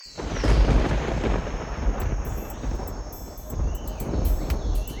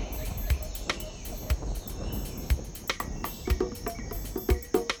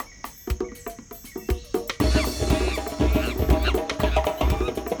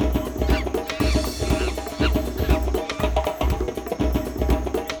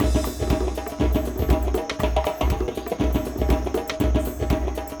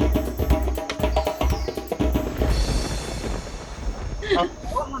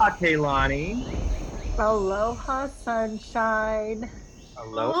Aloha, Kaylani. Aloha, sunshine.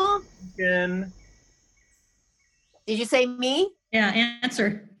 Aloha, Oh, Pumpkin. did you say me? Yeah,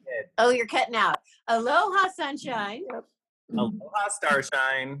 answer. Oh, you're cutting out. Aloha, sunshine. Yep. Aloha,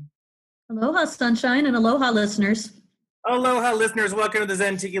 Starshine. Aloha, sunshine, and aloha, listeners. Aloha, listeners. Welcome to the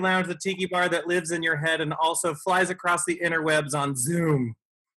Zen Tiki Lounge, the tiki bar that lives in your head and also flies across the interwebs on Zoom.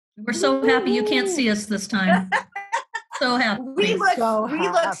 We're so happy you can't see us this time. So happy. We look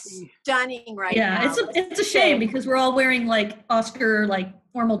happy. stunning right Yeah, now. it's a shame because we're all wearing like Oscar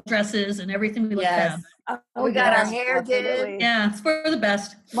formal dresses and everything. We look Yes. fab. We got our yes, hair did. definitely. Yeah, it's for the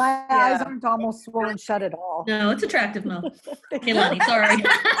best. My eyes aren't almost swollen shut at all. No, it's attractive, Mo. Kaylani,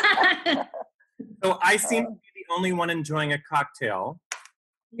 sorry. So I seem to be the only one enjoying a cocktail.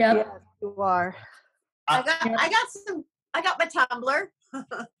 Yep. Yes, you are. I got my tumbler.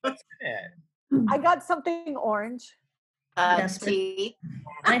 I got something orange. Yes, Tea.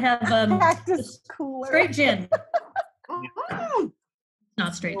 I have Cactus cooler. straight gin. Mm.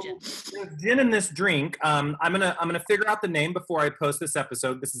 Not straight gin. There's gin in this drink. I'm gonna figure out the name before I post this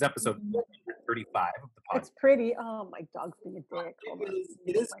episode. This is episode 435 of the podcast. It's pretty. Oh, my dog's being a dick. Hold on.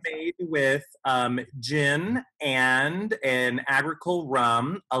 It is made with gin and an agricole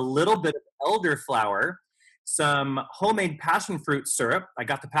rum, a little bit of elderflower, some homemade passion fruit syrup. I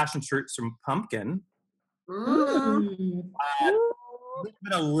got the passion fruits from Pumpkin. Mm. A little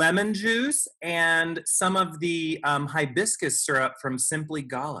bit of lemon juice and some of the hibiscus syrup from Simply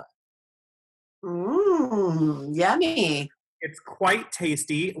Gala. Yummy. It's quite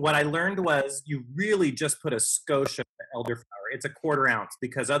tasty. What I learned was you really just put a skosh of the elderflower. It's a 1/4 ounce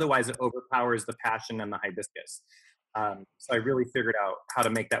because otherwise it overpowers the passion and the hibiscus. So I really figured out how to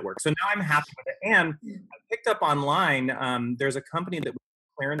make that work. So now I'm happy with it. And I picked up online, there's a company that was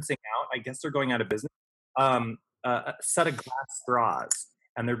clearancing out, I guess they're going out of business, a set of glass straws.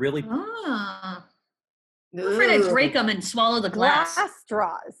 And they're really Ah. I'm afraid I'd break them and swallow the glass.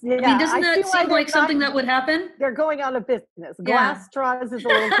 straws. Yeah. I mean, doesn't that feel seem like they're something not- that would happen? They're going out of business. Glass straws is a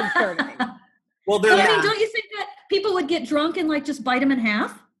little concerning. well, But they're. I mean, don't you think that people would get drunk and just bite them in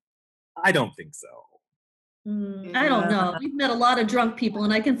half? I don't think so. I don't know. We've met a lot of drunk people,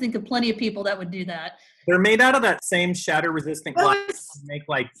 and I can think of plenty of people that would do that. They're made out of that same shatter-resistant Well, glass it's- you make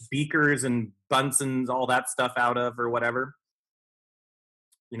like beakers and Bunsen's, all that stuff out of, or whatever.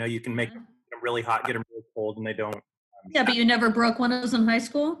 You know, you can make them really hot, get them really cold, and they don't. Yeah, but you never broke one of those in high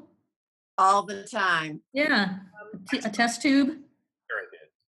school? All the time. Yeah. A test tube? Sure I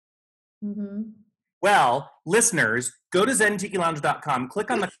did. Mm-hmm. Well, listeners, go to zentikilounge.com,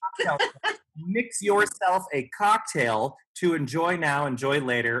 click on the cocktail, mix yourself a cocktail to enjoy now, enjoy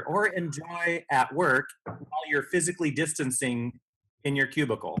later, or enjoy at work while you're physically distancing in your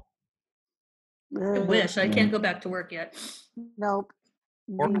cubicle. I wish. I can't go back to work yet. Nope.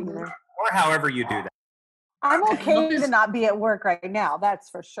 Or, Me neither. or however you do that. I'm okay Well, to not be at work right now. That's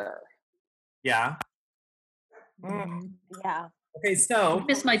for sure. Yeah? Mm. Yeah. Okay, so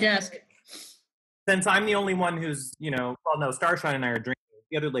Miss my desk. since I'm the only one who's, well, no, Starshine and I are drinking.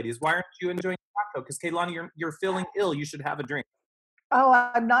 The other ladies, why aren't you enjoying the cocktail? Because Kaylani, you're feeling ill. You should have a drink. Oh,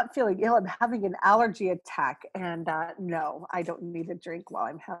 I'm not feeling ill. I'm having an allergy attack. And no, I don't need a drink while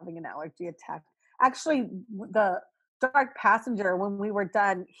I'm having an allergy attack. Actually, the dark passenger, when we were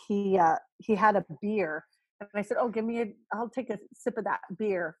done, he had a beer. And I said, oh, I'll take a sip of that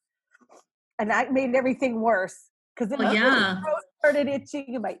beer. And that made everything worse. Because Oh, yeah. my throat started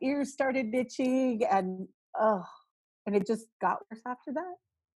itching and my ears started itching. And it just got worse after that.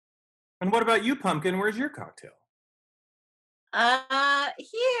 And what about you, Pumpkin? Where's your cocktail?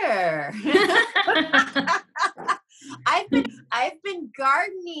 Here. I've been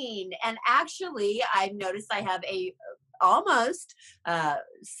gardening, and actually I've noticed I have almost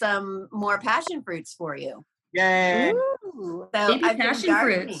some more passion fruits for you. Yay! Ooh. So Baby I've been passion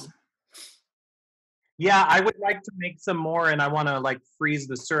gardening. fruits. Yeah, I would like to make some more, and I want to freeze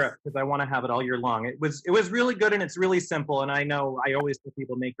the syrup because I want to have it all year long. It was really good, and it's really simple. And I know I always tell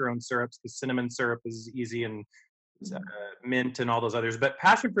people make your own syrups because cinnamon syrup is easy, and mint and all those others. But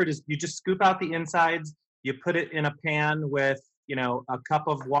passion fruit is you just scoop out the insides, you put it in a pan with a cup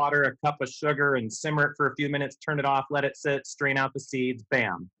of water, a cup of sugar, and simmer it for a few minutes. Turn it off, let it sit, strain out the seeds.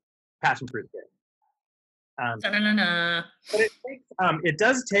 Bam, passion fruit. Da-na-na-na. But it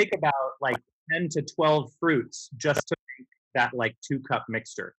does take about 10 to 12 fruits just to make that 2-cup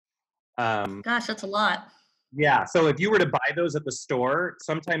mixture. Gosh, that's a lot. Yeah, so if you were to buy those at the store,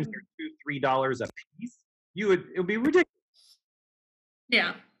 sometimes they're $2-3 a piece. It would be ridiculous.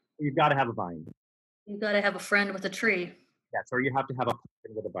 Yeah. You've got to have a vine. You got to have a friend with a tree. Yes, or you have to have a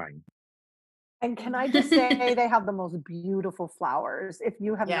pumpkin with a vine. And can I just say they have the most beautiful flowers. If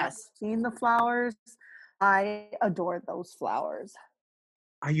you have not Yes. seen the flowers, I adore those flowers.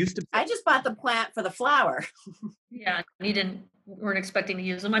 I used to. I just bought the plant for the flower. Yeah, you weren't expecting to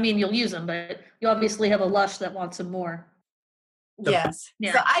use them. I mean, you'll use them, but you obviously have a lush that wants some more. Yes.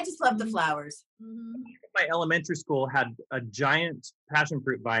 Yeah. So I just love the flowers. My elementary school had a giant passion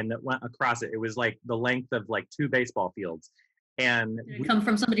fruit vine that went across it. It was like the length of like 2 baseball fields. And Did it come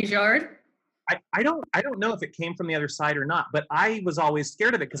from somebody's yard? I don't know if it came from the other side or not, but I was always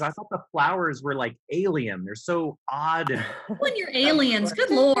scared of it because I thought the flowers were like alien. They're so odd. And, When you're aliens, good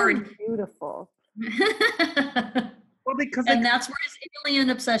They're lord. beautiful. well, because And that's where his alien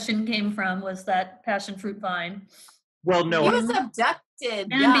obsession came from, was that passion fruit vine. well, no, He was abducted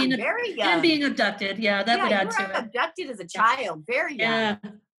And young, being, very young. and being abducted. Yeah, that would you add were to it. abducted as a child, very young. Yeah.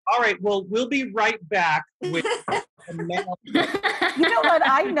 all right. Well, we'll be right back with the mail. You know what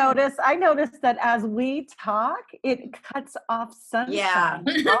I noticed? I noticed that as we talk, it cuts off sunshine. Yeah.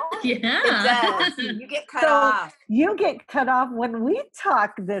 Oh, Yeah. It does. You get cut So- off. you get cut off when we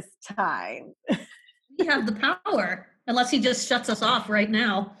talk this time. We have the power, unless he just shuts us off right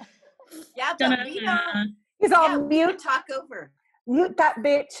now. Yeah, but we don't. He's all Yeah, we can mute, talk over. mute that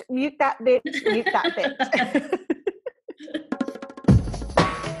bitch, mute that bitch, mute that bitch.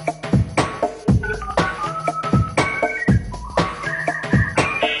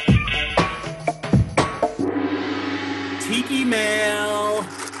 Tiki mail.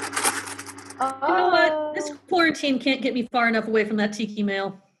 You know what? This quarantine can't get me far enough away from that tiki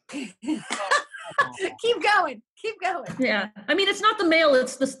mail. Keep going. Keep going. Yeah. I mean, it's not the mail,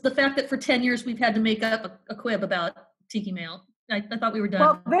 it's the fact that for 10 years we've had to make up a quib about tiki mail. I thought we were done.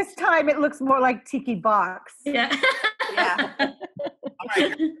 Well, this time it looks more like Tiki Box. Yeah. Yeah. All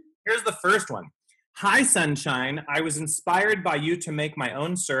right. Here's the first one. Hi, Sunshine. I was inspired by you to make my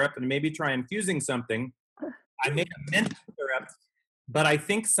own syrup and maybe try infusing something. I made a mint syrup, but I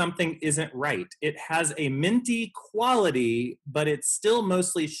think something isn't right. It has a minty quality, but it's still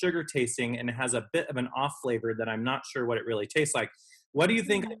mostly sugar tasting and has a bit of an off flavor that I'm not sure what it really tastes like. What do you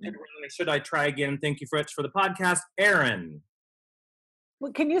think I did wrong, and should I try again? Thank you, Fritz, for the podcast. Aaron.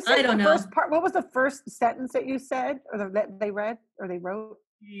 Well, can you I say don't the know. first part? What was the first sentence that you said, or that they read, or they wrote?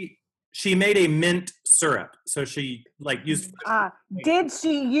 She made a mint syrup. So she used Did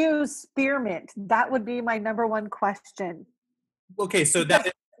she use spearmint? That would be my number one question. okay, so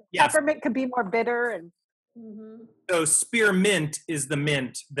that yes. Peppermint could be more bitter, and So spearmint is the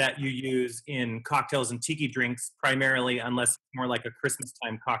mint that you use in cocktails and tiki drinks primarily, unless it's more like a Christmas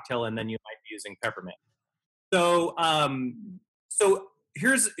time cocktail, and then you might be using peppermint. So so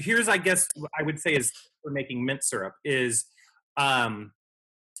here's I guess I would say is for making mint syrup is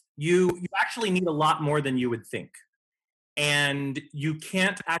you actually need a lot more than you would think. And you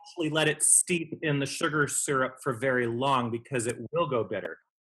can't actually let it steep in the sugar syrup for very long because it will go bitter.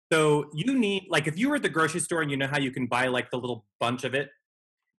 So you need, like, if you were at the grocery store and you know how you can buy like the little bunch of it,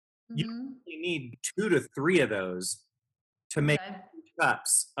 you need 2 to 3 of those to make Okay.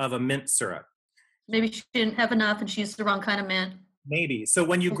 cups of a mint syrup. Maybe she didn't have enough and she used the wrong kind of mint. Maybe. So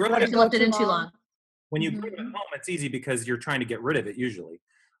when you grow Let it, She left it in too long. when you grow it at home, it's easy because you're trying to get rid of it usually.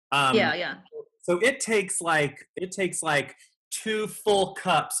 Yeah. So it takes like 2 full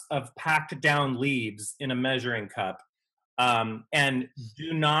cups of packed down leaves in a measuring cup, and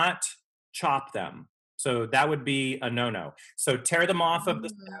do not chop them. So that would be a no-no. So tear them off of the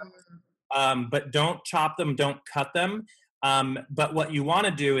stem, but don't chop them, don't cut them. But what you want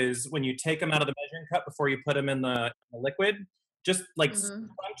to do is when you take them out of the measuring cup before you put them in the liquid, just like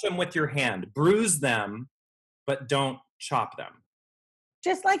crunch them with your hand, bruise them, but don't chop them.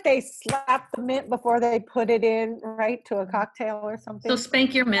 just like they slap the mint before they put it in, right, to a cocktail or something. So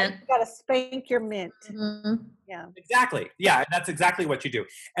spank your mint. You gotta spank your mint. Mhm. Yeah. Exactly. Yeah, that's exactly what you do.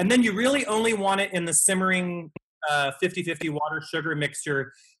 And then you really only want it in the simmering 50-50 water sugar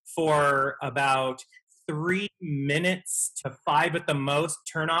mixture for about 3 minutes to 5 at the most.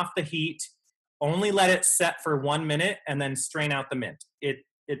 Turn off the heat. Only let it set for 1 minute and then strain out the mint. It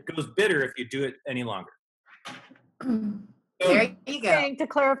goes bitter if you do it any longer. There you go. Saying, to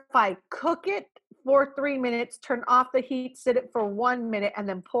clarify, cook it for 3 minutes, turn off the heat, sit it for 1 minute, and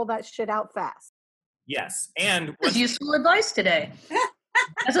then pull that shit out fast. Yes. And That's useful advice today,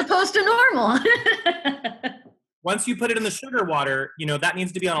 as opposed to normal. once you put it in the sugar water, that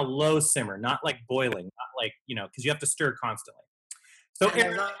needs to be on a low simmer, not like boiling, not like, because you have to stir constantly. So And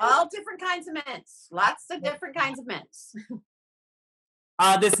there's all different kinds of mints. Lots of different kinds of mints.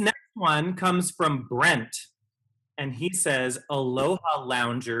 this next one comes from Brent, and he says, "Aloha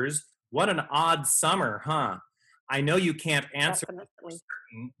loungers, what an odd summer, huh? I know you can't answer, Definitely.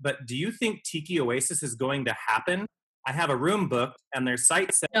 but do you think Tiki Oasis is going to happen? I have a room booked, and their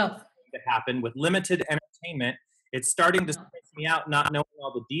site says No. it's going to happen with limited entertainment. It's starting to No. stress me out not knowing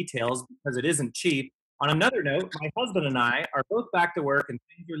all the details because it isn't cheap. On another note, my husband and I are both back to work, and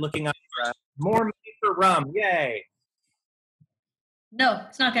things are looking up for us. More money for rum, yay! No,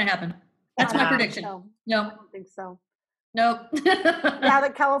 it's not going to happen. That's my Yeah. prediction. No, I No. don't think so. Nope. Yeah,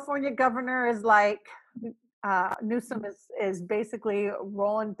 the California governor is like, Newsom is basically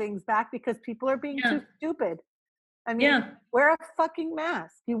rolling things back because people are being Yeah. too stupid. I mean, Yeah. wear a fucking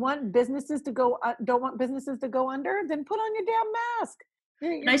mask. You want businesses to go, don't want businesses to go under? Then put on your damn mask.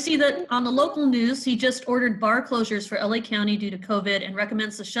 And I see that on the local news, he just ordered bar closures for LA County due to COVID and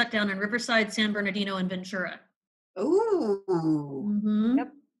recommends the shutdown in Riverside, San Bernardino, and Ventura. Ooh. Mm-hmm.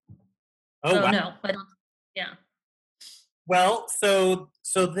 Yep. Oh, So wow. no, I don't. Yeah. Well, so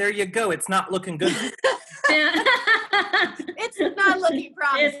there you go. It's not looking good. Yeah. It's not looking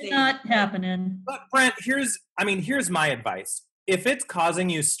promising. It's not happening. But Brent, here's my advice. If it's causing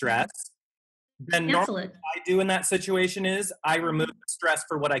you stress, then Cancel normally it. what I do in that situation is I remove the stress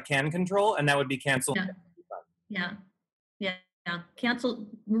for what I can control, and that would be cancel. Yeah. Yeah. Yeah. Yeah. Cancel.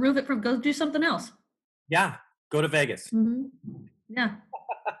 Remove it from. Go do something else. Yeah, go to Vegas. Mm-hmm. Yeah.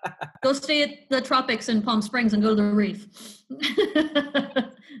 Go stay at the tropics in Palm Springs and go to the reef.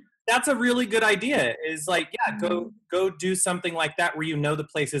 That's a really good idea. Is like, yeah, go do something like that where you know the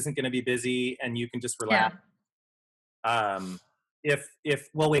place isn't going to be busy and you can just Yeah. relax.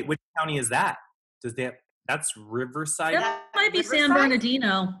 Wait, which county is that? That's Riverside? That might be San Riverside?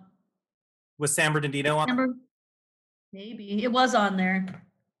 Bernardino. Was San Bernardino on? Maybe it was on there.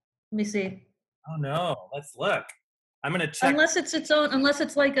 Let me see. Oh no, let's look. I'm gonna check. Unless it's its own. Unless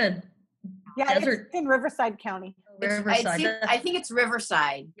it's like a Yeah, desert. it's in Riverside County. Riverside. I think it's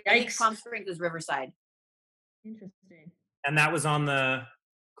Riverside. I think Yikes. Palm Springs is Riverside. Interesting. And that was on the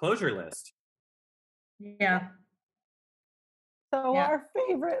closure list. Yeah. So Yeah. our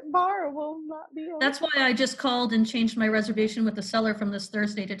favorite bar will not be open. That's why I just called and changed my reservation with the seller from this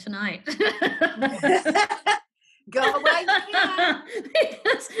Thursday to tonight. Go right now.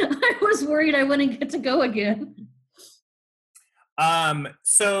 Because I was worried I wouldn't get to go again.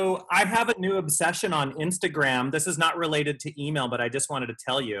 So I have a new obsession on Instagram. This is not related to email, but I just wanted to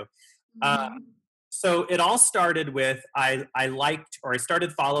tell you. So it all started with I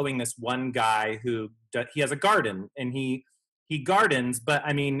started following this one guy who he has a garden and he gardens, but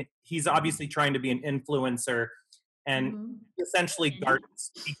I mean he's obviously trying to be an influencer, and he essentially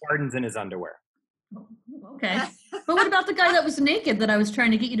gardens. He gardens in his underwear. Okay, but what about the guy that was naked that I was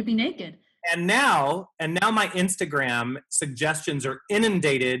trying to get you to be naked? And now my Instagram suggestions are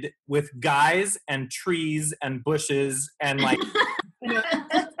inundated with guys and trees and bushes and like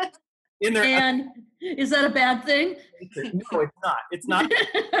in their. And is that a bad thing? No, it's not. It's not.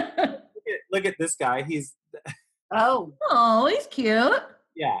 Look at this guy. He's Oh, he's cute.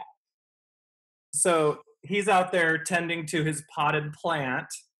 yeah. So he's out there tending to his potted plant.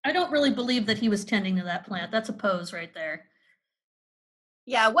 I don't really believe that he was tending to that plant. That's a pose right there.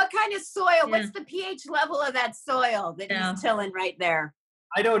 yeah. What kind of soil? Yeah. What's the pH level of that soil that Yeah. he's tilling right there?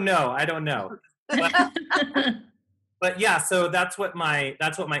 I don't know. But yeah, so that's what my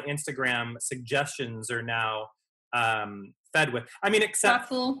Instagram suggestions are now fed with. I mean, except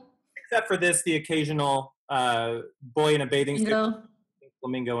for this, the occasional boy in a bathing suit,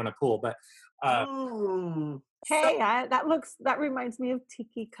 flamingo in a pool. But Ooh. Hey, that reminds me of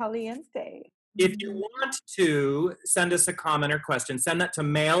Tiki Caliente. if you want to send us a comment or question, send that to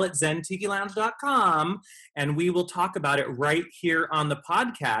mail@zentikilounge.com, and we will talk about it right here on the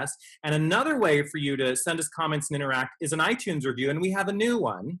podcast. And another way for you to send us comments and interact is an iTunes review, and we have a new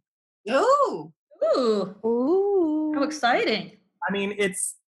one. Ooh. Ooh. How exciting. I mean,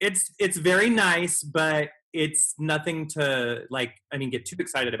 it's very nice, but it's nothing to get too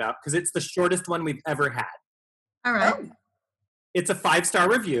excited about because it's the shortest one we've ever had. All right. Oh. It's a 5-star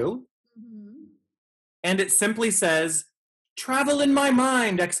review. And it simply says, "Travel in my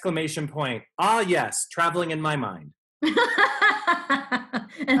mind!" ! Ah, yes, traveling in my mind. And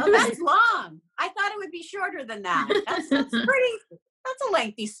Oh, that's long. I thought it would be shorter than that. That's a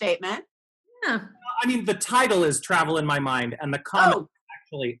lengthy statement. yeah. I mean, the title is "Travel in My Mind," and the comment is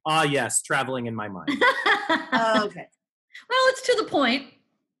actually, "Ah, yes, traveling in my mind." Okay. Well, it's to the point.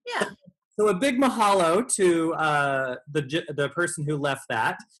 Yeah. So a big mahalo to the person who left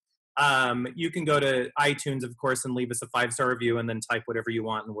that. You can go to iTunes, of course, and leave us a 5-star review, and then type whatever you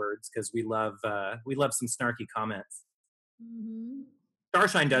want in words because we love some snarky comments.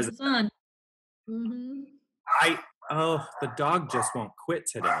 Starshine does it. Fun. The dog just won't quit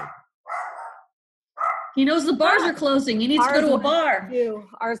today. He knows the bars are closing. He needs to go to a bar.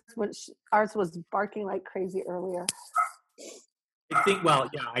 Ours was barking like crazy earlier. I think. Well,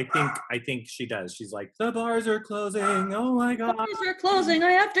 yeah. I think she does. She's like, the bars are closing. Oh my The god. bars are closing.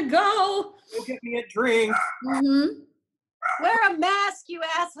 I have to go. Go get me a drink. Mm-hmm. Wear a mask, you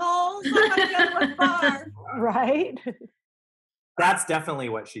assholes. I'm gonna go to a bar. Right? That's definitely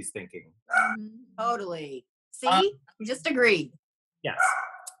what she's thinking. Totally. See? We just agreed. Yes.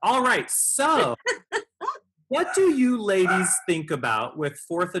 All right. So, what do you ladies think about with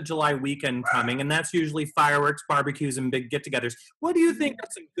 4th of July weekend coming? And that's usually fireworks, barbecues, and big get-togethers. What do you think are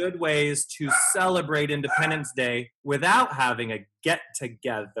some good ways to celebrate Independence Day without having a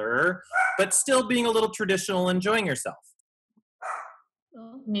get-together, but still being a little traditional, enjoying yourself?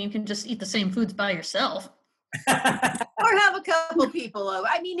 Well, I mean, you can just eat the same foods by yourself. Or have a couple people over.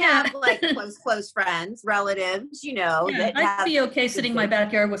 I mean, have like close friends, relatives, you know. Yeah, that I'd have be okay sitting in my things.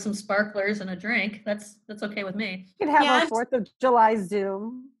 backyard with some sparklers and a drink. That's okay with me. You can have Yeah. a 4th of July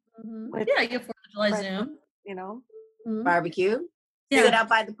Zoom, With- Yeah, you get 4th of July friends, Zoom. you know. Mhm. Barbecue. Sit Yeah. out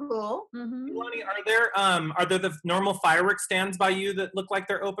by the pool. Mhm. Lonnie, are there the normal fireworks stands by you that look like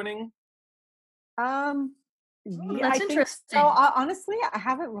they're opening? Yeah, that's I think interesting. so. Honestly, I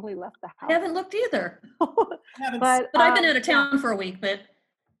haven't really left the house. I haven't looked either, I haven't but but I've been out of yeah, town for a week. But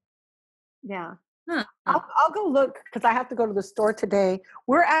yeah. huh. I'll go look because I have to go to the store today.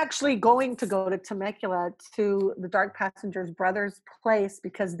 We're actually going to go to Temecula to the Dark Passenger's brother's place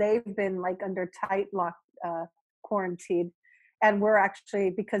because they've been like under tight quarantine, and we're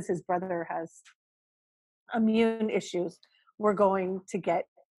actually, because his brother has immune issues, we're going to get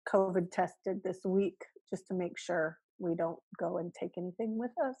COVID tested this week just to make sure we don't go and take anything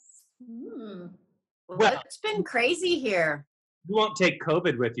with us. Well- It's been crazy here. You won't take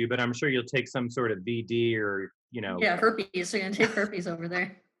COVID with you, but I'm sure you'll take some sort of VD or, you know. Yeah, herpes. So you're gonna take herpes over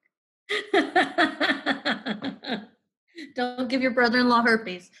there. Don't give your brother-in-law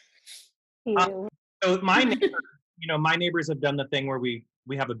herpes. Ew. So my neighbors have done the thing where we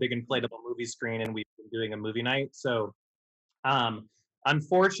have a big inflatable movie screen and we've been doing a movie night. So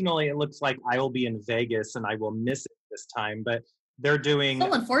unfortunately it looks like I will be in Vegas and I will miss it this time, but they're doing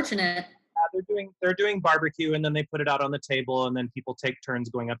So unfortunate. they're doing barbecue, and then they put it out on the table, and then people take turns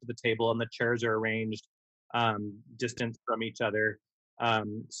going up to the table, and the chairs are arranged distant from each other.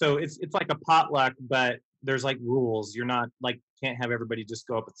 So it's like a potluck, but there's like rules. You're not like, can't have everybody just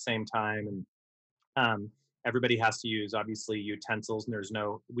go up at the same time, and everybody has to use obviously utensils, and there's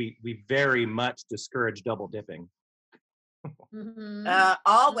no, we very much discourage double dipping. Mhm.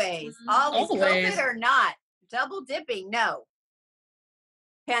 Always. Always. COVID or not. Double dipping, no.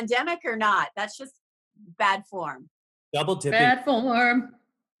 Pandemic or not. That's just bad form. Double dipping. Bad form.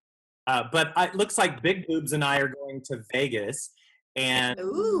 But it looks like Big Boobs and I are going to Vegas, and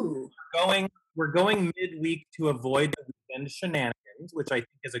Ooh. we're going midweek to avoid the weekend shenanigans, which I think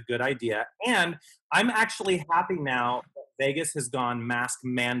is a good idea. And I'm actually happy now that Vegas has gone mask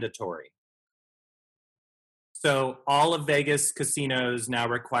mandatory. So all of Vegas casinos now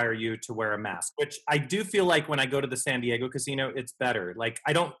require you to wear a mask, which I do feel like when I go to the San Diego casino, it's better. Like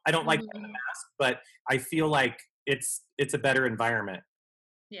I don't like wearing a mask, but I feel like it's a better environment.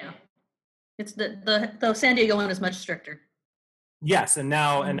 Yeah. It's the San Diego one is much stricter. Yes, and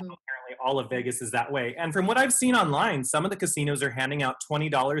now apparently all of Vegas is that way. And from what I've seen online, some of the casinos are handing out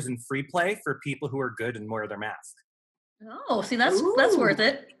 $20 in free play for people who are good and wear their mask. Oh, see, that's worth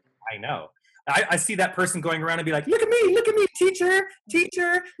it. I know. I see that person going around and be like, look at me, teacher,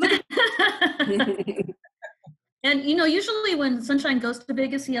 look at And usually when Sunshine goes to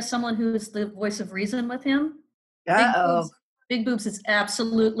Vegas, he has someone who's the voice of reason with him. Uh-oh. Big Boobs is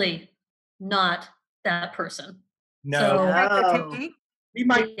absolutely not that person. No, So, Frank the Oh. Tank? we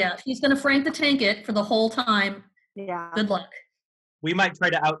might he's going to Frank the Tank it for the whole time. Yeah. Good luck. try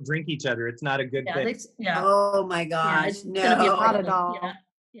to outdrink each other. It's not a good Yeah, thing. Oh my yeah, gosh. it's gonna be a No. Not problem. at all.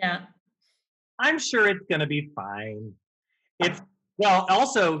 Yeah. I'm sure it's going to be fine.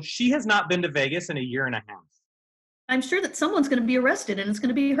 Also, she has not been to Vegas in a year and a half. I'm sure that someone's going to be arrested and it's going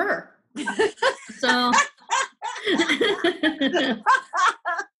to be her. So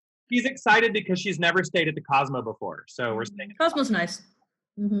She's excited because she's never stayed at the Cosmo before. So we're staying. Cosmo's nice.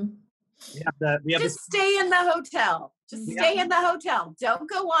 Mm-hmm. We have Just stay in the hotel. Just Yeah. stay in the hotel. Don't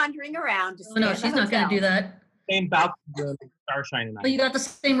go wandering around. Just Oh, no, stay in the she's not going to hotel. do that. the same balcony room as Starshine and I. But you got the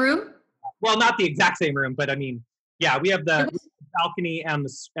same room? Well, not the exact same room, but I mean, yeah, we have the It was- balcony and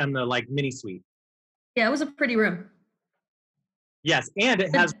the like mini suite. Yeah, it was a pretty room. Yes, and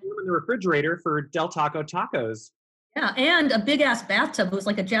it has room in the refrigerator for Del Taco tacos. Yeah, and a big ass bathtub. It was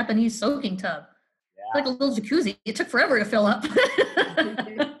like a Japanese soaking tub. Yeah. Like a little jacuzzi. It took forever to fill up.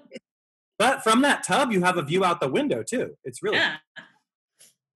 But from that tub, you have a view out the window too. It's really Yeah.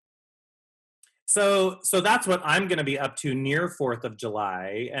 so that's what I'm going to be up to near 4th of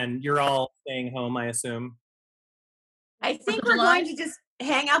July, and you're all staying home, I assume. I Fourth think of we're July? going to just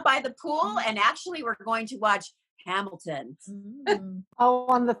hang out by the pool, and actually, we're going to watch Hamilton. Mm. Oh,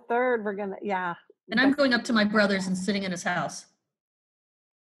 on the 3rd, we're gonna, yeah. And I'm going up to my brother's and sitting in his house.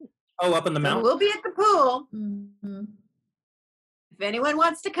 Oh, up in the So mountain. we'll be at the pool. Mhm. If anyone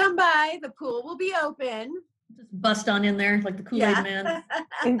wants to come by, the pool will be open. Just bust on in there like the Kool-Aid Man.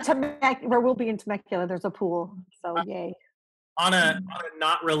 In where we'll be in Temecula, there's a pool, so yay. On a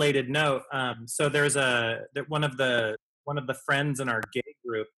not related note, so there's one of the friends in our gay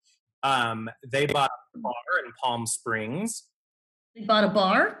group. They bought a bar in Palm Springs. They bought a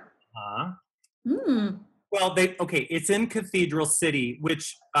bar? Huh? Mm. Well, it's in Cathedral City,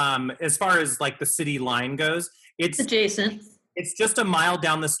 which, as far as like the city line goes, It's adjacent. it's just a mile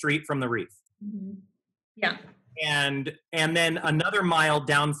down the street from the Reef. Mhm. Yeah. And then another mile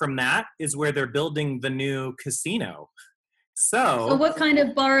down from that is where they're building the new casino. So what kind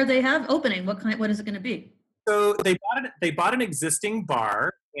of bar are they have opening? What is it going to be? So they bought an existing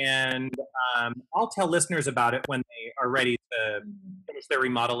bar, and I'll tell listeners about it when they are ready to finish their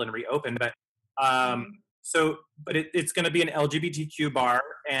remodel and reopen. But it's going to be an LGBTQ bar,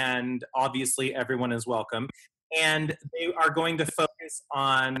 and obviously everyone is welcome. And they are going to focus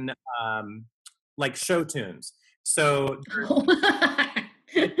on like show tunes. So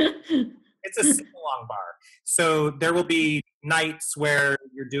it's a sing-along bar. So there will be nights where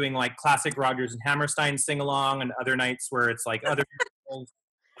you're doing like classic Rodgers and Hammerstein sing-along, and other nights where it's like other musicals.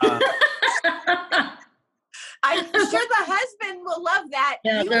 I'm sure the husband will love that.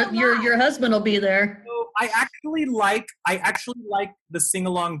 Yeah, You will your not. husband will be there. So I actually like the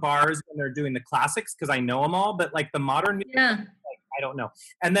sing-along bars when they're doing the classics because I know them all. But like the modern music, Yeah. I don't know.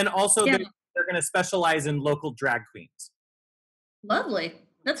 And then also Yeah. they're going to specialize in local drag queens. Lovely.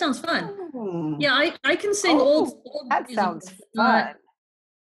 That sounds fun. Hmm. Yeah, I can sing Oh, old that music, sounds but fun.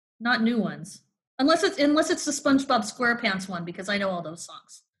 not new ones. Unless it's the SpongeBob SquarePants one, because I know all those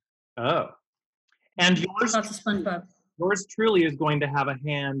songs. Oh, and Lots of SpongeBob. yours truly is going to have a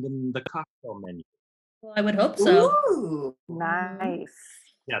hand in the cocktail menu. Well, I would hope so. Ooh. Nice.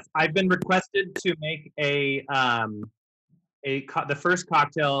 Yes, I've been requested to make the first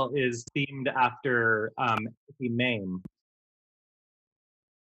cocktail is themed after Mame.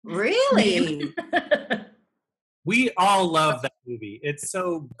 Really? We all love that movie. It's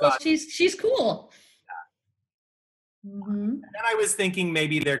so Well, god. she's cool. Mm-hmm. And I was thinking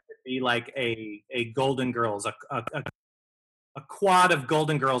maybe there could be like a Golden Girls, a quad of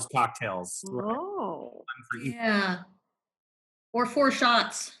Golden Girls cocktails. Oh. For each. Yeah. Or 4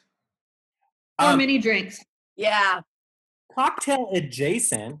 shots. 4 mini drinks. Yeah. Cocktail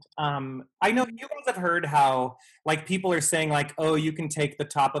adjacent. I know you guys have heard how like people are saying like, oh, you can take the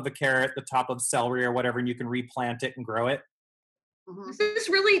top of a carrot, the top of celery or whatever, and you can replant it and grow it. Mhm. Is this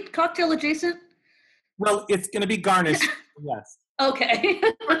really cocktail adjacent? Well, it's going to be garnished. Yes. Okay.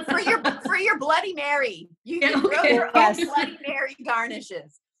 For your Bloody Mary, you Yeah, can grow okay. your own Yes. Bloody Mary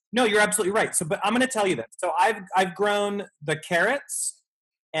garnishes. No, you're absolutely right. So, but I'm going to tell you this. So I've grown the carrots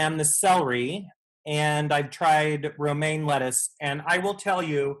and the celery, and I've tried romaine lettuce, and I will tell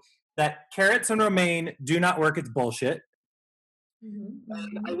you that carrots and romaine do not work. It's bullshit.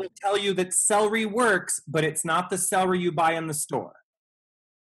 And I will tell you that celery works, but it's not the celery you buy in the store.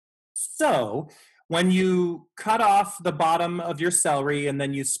 So when you cut off the bottom of your celery and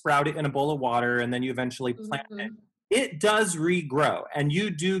then you sprout it in a bowl of water and then you eventually plant it, it does regrow and you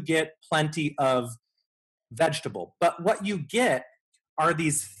do get plenty of vegetable. But what you get are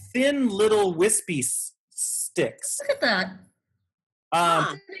these thin little wispy sticks. Look at that. Huh.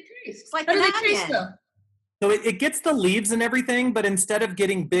 How do they taste? It's like How do an they taste onion. though? So it gets the leaves and everything, but instead of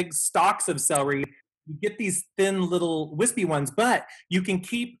getting big stalks of celery, you get these thin little wispy ones, but you can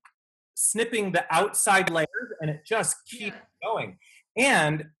keep snipping the outside layers and it just keeps going.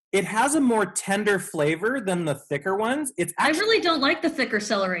 And it has a more tender flavor than the thicker ones. It's I actually, really don't like the thicker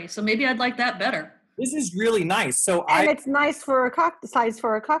celery, so maybe I'd like that better. this is really nice. So And it's nice for a size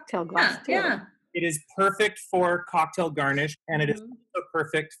for a cocktail glass too. Yeah. it is perfect for cocktail garnish, and it is Mhm. also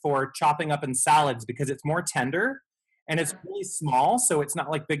perfect for chopping up in salads because it's more tender and it's really small, so it's not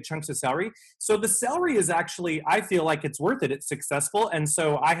like big chunks of celery. So the celery is actually, I feel like it's worth it. It's successful, and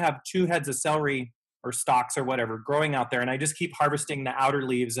so I have 2 heads of celery or stalks or whatever growing out there, and I just keep harvesting the outer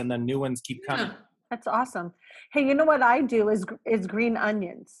leaves, and then new ones keep coming. Yeah. That's awesome. Hey, you know what I do is green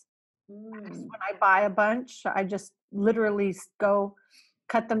onions. Mm. When I buy a bunch, I just literally go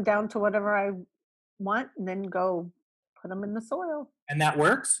cut them down to whatever I want and then go Put them in the soil. And that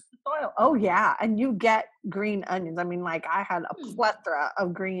works? Soil. Oh yeah, and you get green onions. I mean, like I had a plethora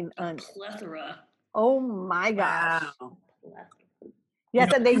of green onions. Plethora. Oh my gosh. Wow.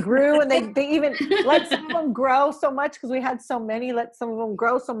 Yes, and they grew, and they even let some of them grow so much because we had so many. Let some of them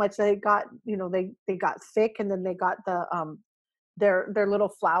grow so much they got, they got thick, and then they got the their little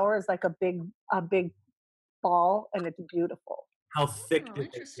flower is like a big ball, and it's beautiful. How thick Oh, did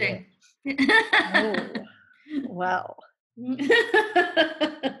interesting. Oh, well,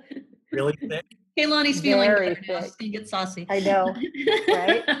 Really thick? Kaylani's feeling Very better now. thick. She's gonna get saucy. I know,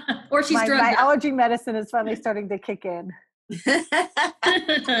 right? Or she's my drugged allergy medicine is finally starting to kick in.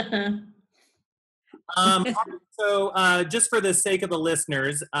 up. So just for the sake of the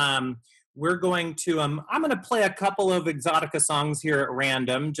listeners, we're going to, I'm going to play a couple of Exotica songs here at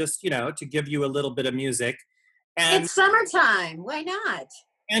random, just, to give you a little bit of music. And, It's summertime. Why not?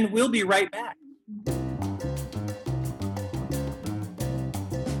 and we'll be right back.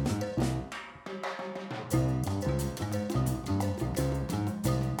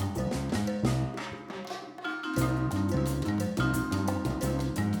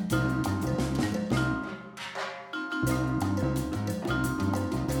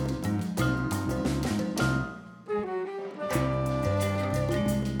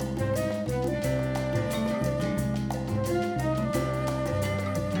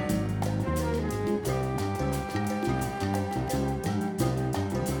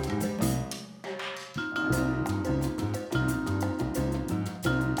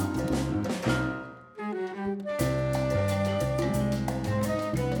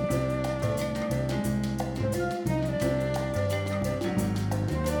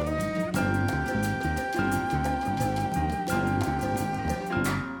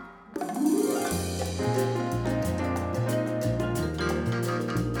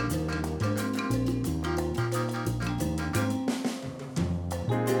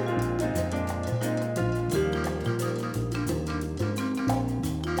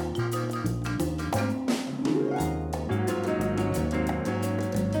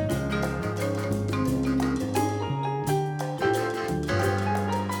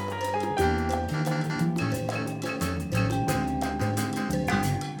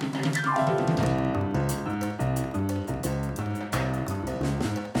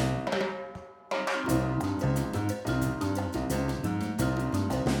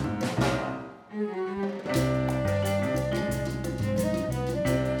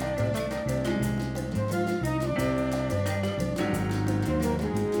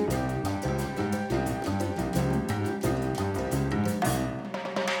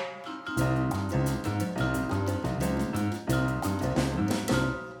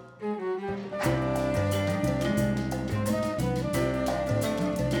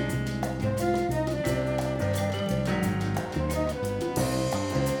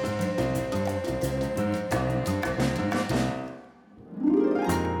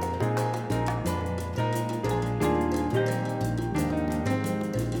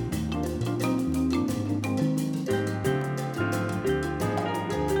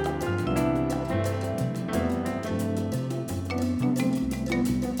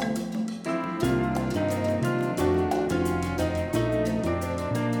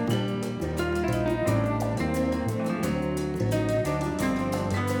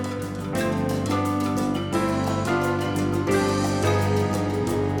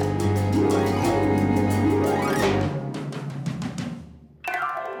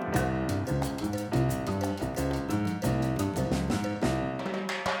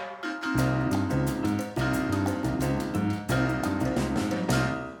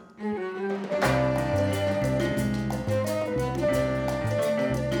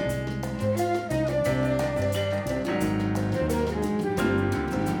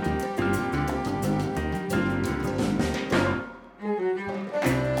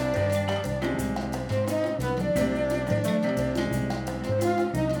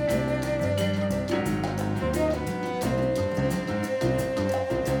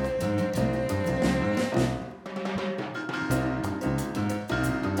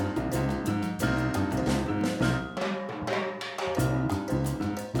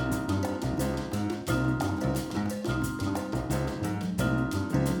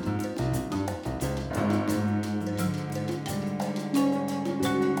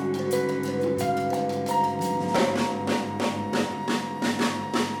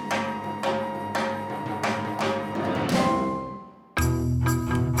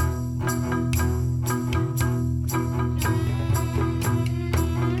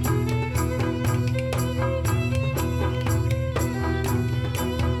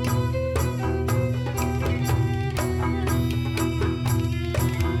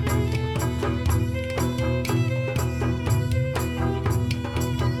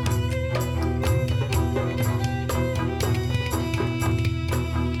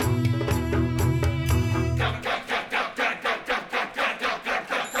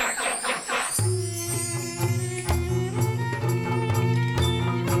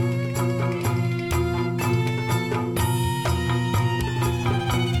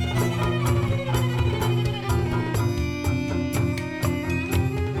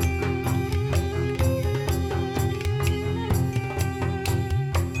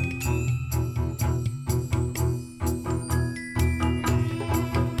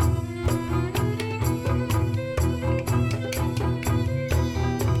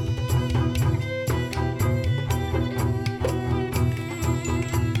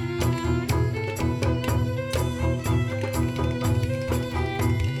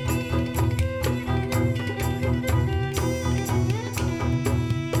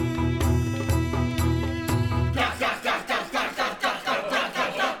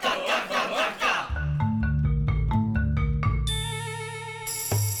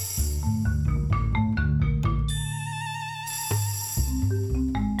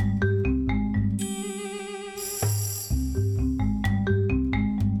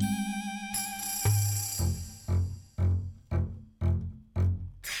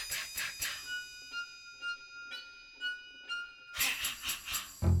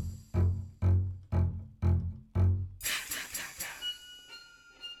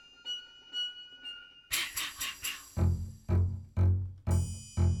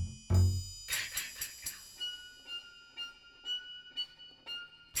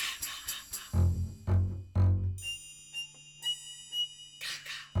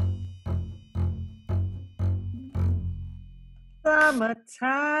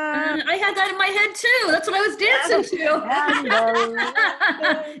 summertime. I had that in my head too. That's what I was dancing to.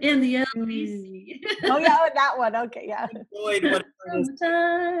 In the LBC. Oh yeah, that one. Okay, yeah. Enjoyed whatever it is.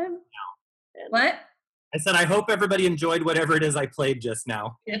 Summertime. What? I said, I hope everybody enjoyed whatever it is I played just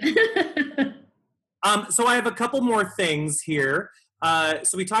now. So I have a couple more things here.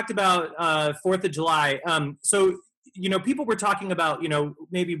 So we talked about 4th of July. So, people were talking about,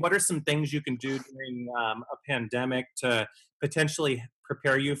 maybe what are some things you can do during a pandemic to potentially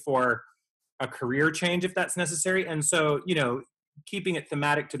prepare you for a career change if that's necessary. And so, keeping it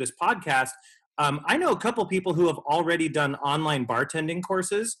thematic to this podcast, I know a couple people who have already done online bartending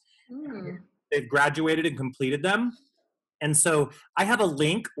courses. They've graduated and completed them. And so I have a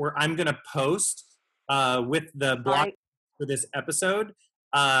link where I'm going to post with the blog for this episode,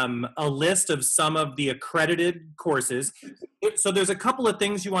 a list of some of the accredited courses. So there's a couple of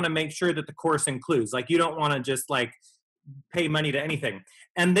things you want to make sure that the course includes. Like, you don't want to just pay money to anything.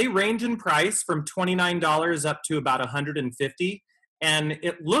 And they range in price from $29 up to about $150. And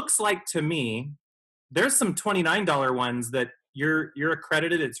it looks like to me, there's some $29 ones that you're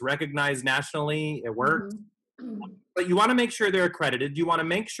accredited. It's recognized nationally. It works. But you want to make sure they're accredited. You want to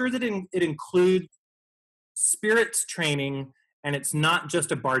make sure that it includes spirits training, and it's not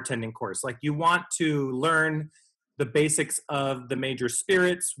just a bartending course. Like, you want to learn the basics of the major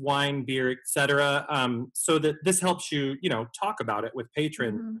spirits, wine, beer, etc., so that this helps you, talk about it with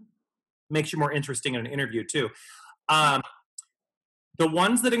patrons. Makes you more interesting in an interview too. The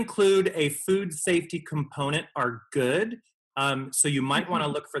ones that include a food safety component are good. So you might want to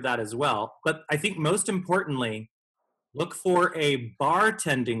look for that as well. But I think most importantly, look for a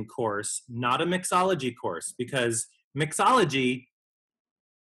bartending course, not a mixology course, because mixology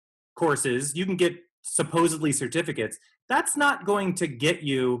courses, you can get supposedly certificates. That's not going to get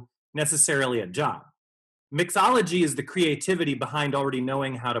you necessarily a job. Mixology is the creativity behind already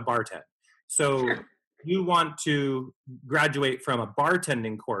knowing how to bartend. So you want to graduate from a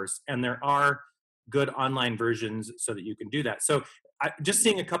bartending course, and there are good online versions so that you can do that. So just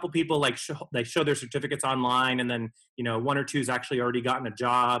seeing a couple people they show their certificates online, and then one or two's actually already gotten a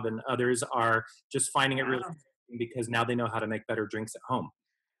job, and others are just finding it really interesting because now they know how to make better drinks at home.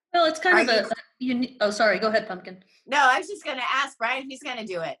 Well, it's kind of a unique. Oh, sorry. Go ahead, Pumpkin. No, I was just going to ask Brian if he's going to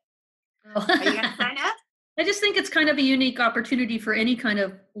do it. Are you going to sign up? I just think it's kind of a unique opportunity for any kind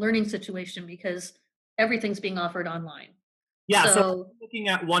of learning situation because everything's being offered online. Yeah, so looking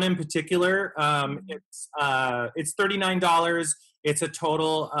at one in particular, it's $39. It's a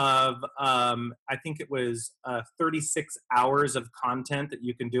total of I think it was 36 hours of content that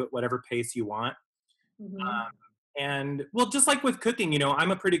you can do at whatever pace you want. And well, just like with cooking,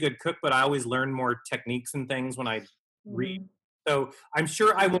 I'm a pretty good cook, but I always learn more techniques and things when I read. So I'm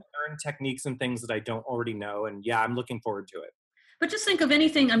sure I will learn techniques and things that I don't already know. And yeah, I'm looking forward to it. But just think of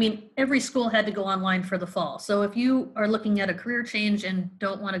anything. I mean, every school had to go online for the fall. So if you are looking at a career change and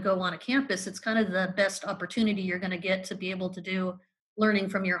don't want to go on a campus, it's kind of the best opportunity you're going to get to be able to do learning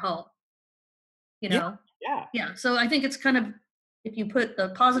from your home. Yeah. Yeah. So I think it's kind of, if you put the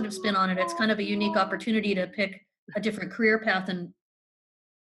positive spin on it, it's kind of a unique opportunity to pick a different career path and,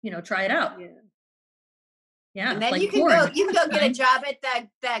 try it out. Yeah. And then you can go get a job at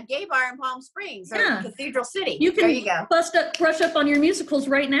that gay bar in Palm Springs or Cathedral City. There you go. Brush up on your musicals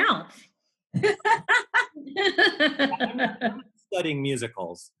right now. I'm studying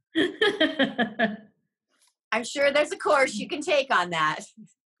musicals. I'm sure there's a course you can take on that.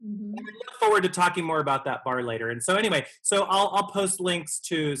 I look forward to talking more about that bar later. And so anyway, I'll post links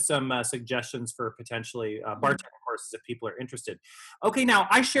to some suggestions for potentially bartending courses if people are interested. Okay, now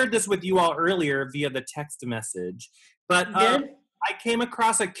I shared this with you all earlier via the text message, but I came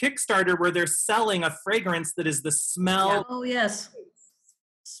across a Kickstarter where they're selling a fragrance that is the smell. Oh yes,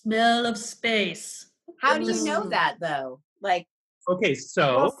 smell of space. How do you know that though? Okay,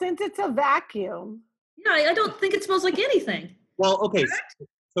 so Well, since it's a vacuum. Yeah, I don't think it smells like anything. Well, okay.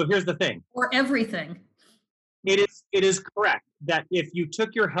 So here's the thing. Or everything. It is correct that if you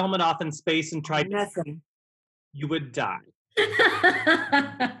took your helmet off in space and tried Nothing. you would die.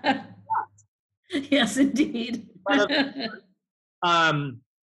 Yes, indeed. So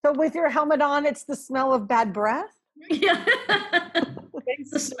with your helmet on, it's the smell of bad breath? Yeah.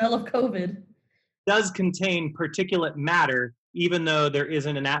 The smell of COVID. Does contain particulate matter, even though there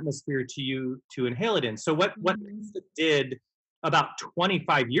isn't an atmosphere to you to inhale it in. So what NASA did about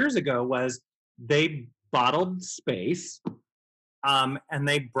 25 years ago was they bottled space and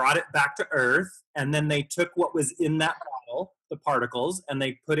they brought it back to Earth, and then they took what was in that bottle, the particles, and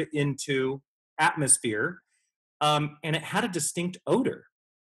they put it into atmosphere, and it had a distinct odor.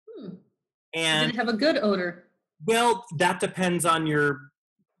 And did it have a good odor? Well, that depends on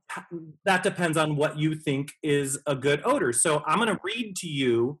what you think is a good odor. So I'm going to read to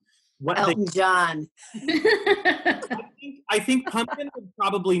you what they Elton John. I think pumpkin would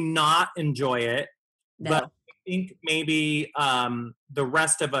probably not enjoy it, but No. I think maybe the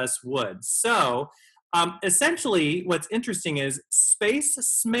rest of us would. So essentially, what's interesting is space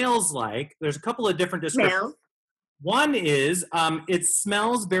smells like, there's a couple of different descriptions. Smell. One is it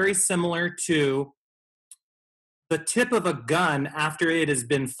smells very similar to the tip of a gun after it has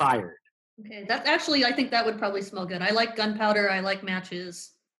been fired. Okay, that's actually, I think that would probably smell good. I like gunpowder. I like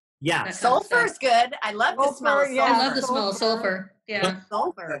matches. Yeah. That kind of Sulfur's good. I love the smell of Sulfur, sulfur. yeah. I love the smell of sulfur. Yeah.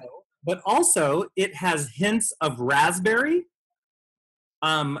 Sulfur. But also, it has hints of raspberry,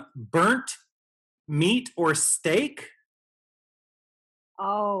 burnt meat or steak,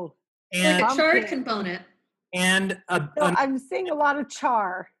 Oh, and Like a charred Pumpkin. component. and no, I'm seeing a lot of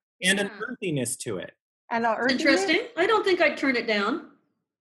char an Yeah. earthiness to it. and a earthiness. Interesting. I don't think I'd turn it down.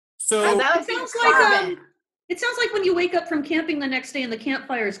 So Oh, that It would be sounds like carbon. it sounds like when you wake up from camping the next day and the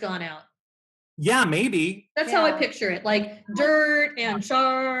campfire's gone out. yeah, maybe. That's how I Yeah. picture it, like dirt and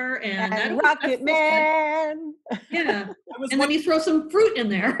char and, And that's Rocket fun. Man. Yeah, I was and then you throw some fruit in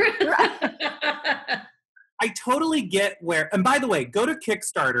there. I totally get where, and by the way, go to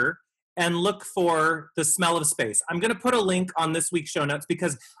Kickstarter and look for The Smell of Space. I'm going to put a link on this week's show notes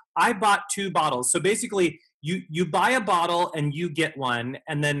because I bought 2 bottles. So basically, you buy a bottle and you get one,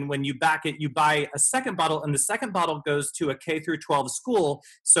 and then when you back it, you buy a second bottle, and the second bottle goes to a K through 12 school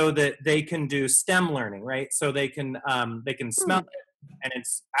so that they can do STEM learning, right? So they can smell it, and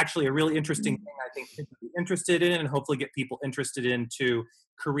it's actually a really interesting thing I think kids would be interested in, and hopefully get people interested into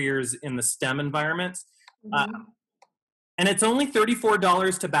careers in the STEM environments. And it's only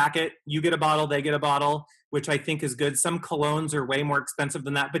 $34 to back it. You get a bottle, they get a bottle, which I think is good. Some colognes are way more expensive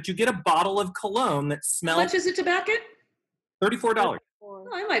than that, but you get a bottle of cologne that How smells much is it to back it? $34. Oh,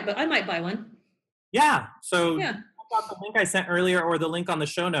 I might buy one. Yeah. So Yeah. check out the link I sent earlier or the link on the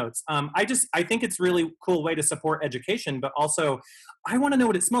show notes. I think it's really cool way to support education, but also I want to know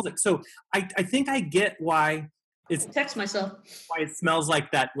what it smells like. So I think I get why Text myself. it smells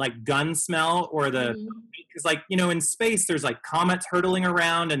like that, like gun smell, or the, because like, in space there's like comets hurtling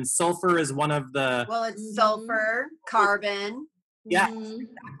around, and sulfur is one of the, Well, it's sulfur, carbon. yeah, Mhm.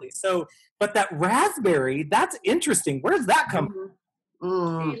 exactly. So, but that raspberry, that's interesting. Where's that come from?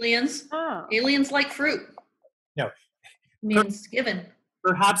 Mm. Aliens. Oh. Aliens like fruit. No. Means given.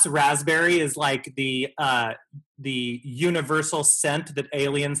 Perhaps raspberry is like the universal scent that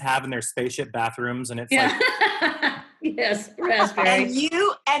aliens have in their spaceship bathrooms, and it's Yeah. like, Yes, raspberry.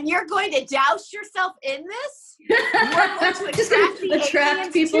 And you're going to douse yourself in this? You are going to Just attract gonna the attract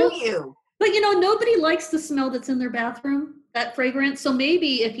aliens people. to you. But nobody likes the smell that's in their bathroom, that fragrance. So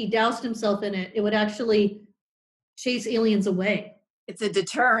maybe if he doused himself in it, it would actually chase aliens away. It's a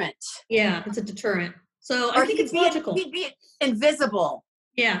deterrent. Yeah, it's a deterrent. So Or I think it's logical. He'd be invisible.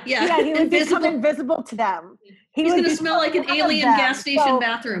 Yeah. Yeah, he would become invisible to them. He's would going to be smell like an one of alien them. gas station So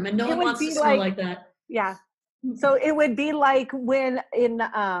bathroom, and no it one would wants to be smell like that. Yeah. So it would be like when in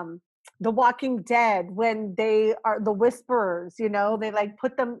The Walking Dead, when they are the whisperers, they like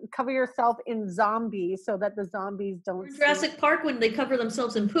cover yourself in zombies so that the zombies Or don't in see. Jurassic Park when they cover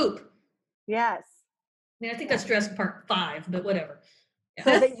themselves in poop. Yes. I mean, I think that's Jurassic Park 5, but whatever.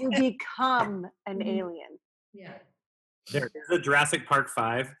 So that you become an Mhm. alien. Yeah. there is a Jurassic Park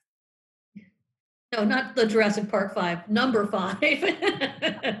 5. No, not the Jurassic Park 5, number 5.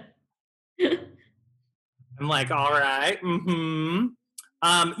 I'm like, all right,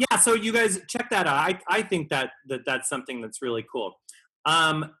 yeah. So you guys check that out. I think that's something that's really cool.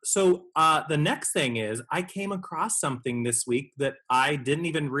 So the next thing is I came across something this week that I didn't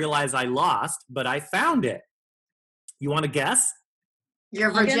even realize I lost, but I found it. You want to guess? Your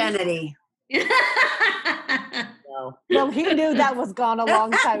Organs? virginity. No. Well, he knew that was gone a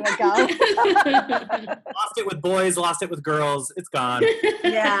long time ago. Lost it with boys, lost it with girls. It's gone.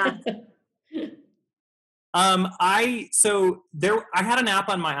 Yeah. I had an app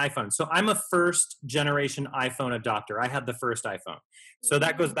on my iPhone. So I'm a first generation iPhone adopter. I had the first iPhone. So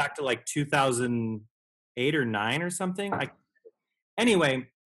that goes back to like 2008 or 9 or something. Anyway,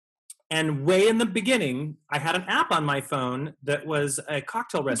 and way in the beginning, I had an app on my phone that was a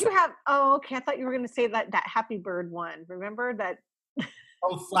cocktail Did recipe. you have? Oh, okay. I thought you were going to say that Happy Bird one. Remember that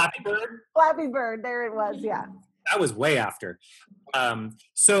Oh, Flappy Bird? Flappy Bird? There it was. Yeah. That was way after. But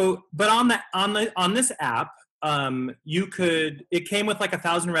on this app, it came with like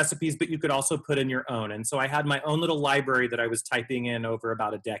 1,000 recipes, but you could also put in your own. And so I had my own little library that I was typing in over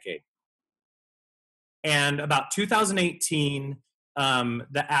about a decade. And about 2018,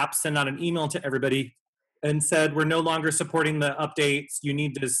 the app sent out an email to everybody and said, we're no longer supporting the updates. You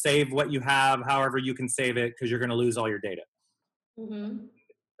need to save what you have, however you can save it, because you're going to lose all your data. Mm-hmm.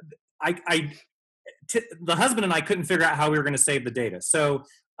 The husband and I couldn't figure out how we were going to save the data. So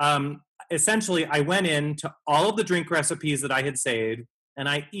essentially, I went into all of the drink recipes that I had saved, and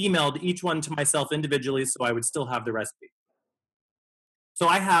I emailed each one to myself individually so I would still have the recipe. So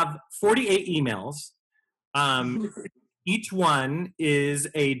I have 48 emails. Each one is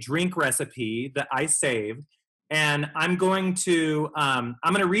a drink recipe that I saved, and I'm going to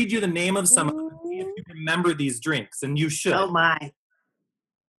read you the name of some of them, see if you remember these drinks, and you should. Oh my.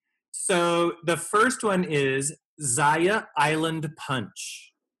 So the first one is Zaya Island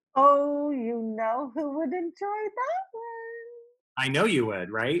Punch. Oh, you know who would enjoy that one? I know you would,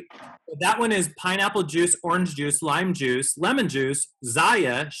 right? That one is pineapple juice, orange juice, lime juice, lemon juice,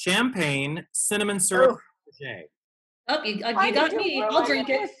 Zaya, champagne, cinnamon syrup, Jay. Oh, you Why got did me. you I'll ruin drink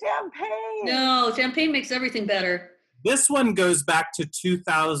it. with Champagne. No, champagne makes everything better. This one goes back to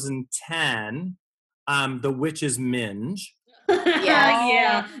 2010, The Witch's Minge.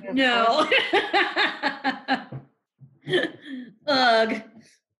 Yeah. No. Ugh.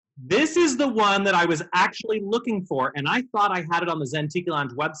 This is the one that I was actually looking for, and I thought I had it on the Zentika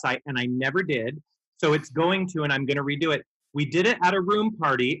Lounge website, and I never did. So it's going to, and I'm going to redo it. We did it at a room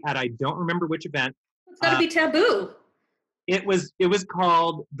party at I don't remember which event. It's got to be taboo. It was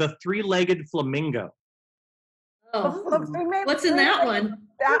called the Three-Legged Flamingo. Oh, What's what's in that one?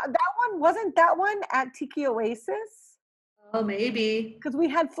 That one wasn't that one at Tiki Oasis? Oh, maybe. Because we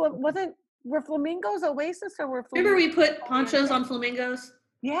had were flamingos Oasis or were Remember flamingos? we put ponchos on flamingos?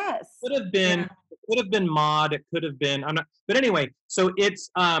 Yes. Could have been Mod. It could have been. I'm not. But anyway, so it's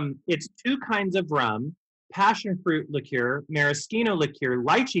two kinds of rum: passion fruit liqueur, maraschino liqueur,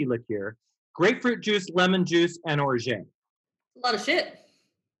 lychee liqueur, grapefruit juice, lemon juice, and orgeat. A lot of shit.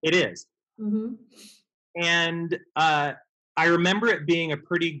 It is. Mm-hmm. And I remember it being a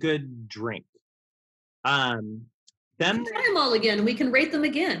pretty good drink. Then Try them all again. We can rate them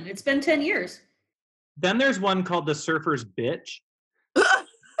again. It's been 10 years. then there's one called the Surfer's Bitch.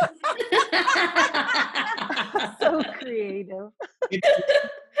 So creative.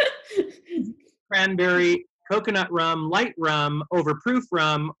 It's cranberry, coconut rum, light rum, overproof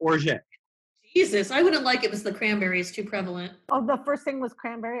rum, orgeat. Jesus, I wouldn't like it was the cranberry is too prevalent. Oh, the first thing was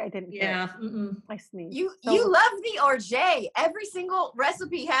cranberry. I didn't. hear Yeah. it. Mm-mm. I sneezed. You So- love the orgeat. Every single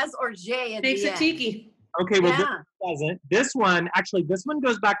recipe has orgeat at Makes the it end. tiki. Okay, well, Yeah. this doesn't. This one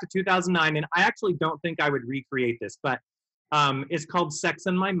goes back to 2009, and I actually don't think I would recreate this, but it's called Sex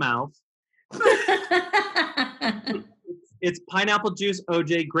in My Mouth. It's pineapple juice,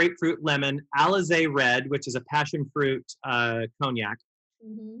 OJ, grapefruit, lemon, Alizé Red, which is a passion fruit cognac,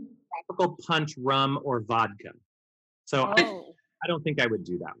 Mhm. tropical punch, rum, or vodka. So Oh. I don't think I would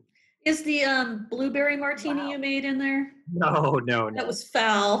do that. Is the blueberry martini Wow. you made in there? No. That was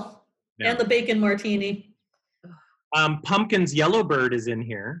foul. No. And the bacon martini. Pumpkin's Yellowbird is in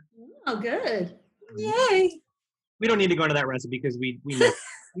here. Oh, good. Yay. We don't need to go into that recipe because we know.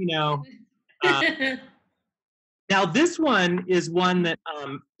 We know. Now this one is one that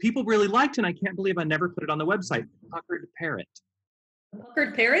people really liked, and I can't believe I never put it on the website. Puckered Parrot.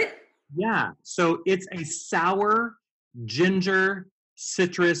 Puckered parrot? Yeah. So it's a sour ginger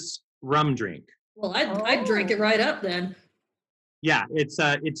citrus rum drink. Well, I'd drink it right up then. Yeah,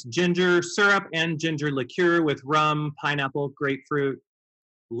 it's ginger syrup and ginger liqueur with rum, pineapple, grapefruit,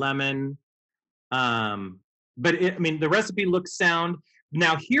 lemon. But the recipe looks sound.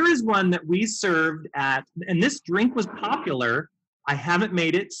 Now here is one that we served at, and this drink was popular. I haven't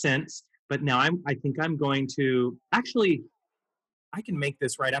made it since, but now I think I'm going to actually. I can make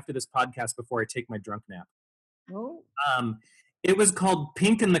this right after this podcast before I take my drunk nap. Oh. It was called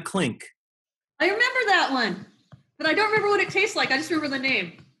Pink and the Clink. I remember that one, but I don't remember what it tastes like. I just remember the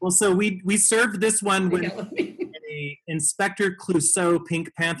name. Well, so we served this one with Yes, a Inspector Clouseau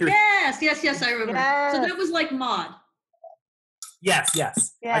Pink Panther. yes, I remember. Yes. So that was like Maud. Yes.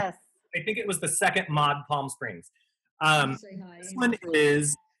 Yes. I think it was the second Mod Palm Springs. Say hi. This one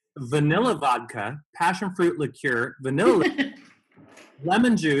is vanilla vodka, passion fruit liqueur, vanilla,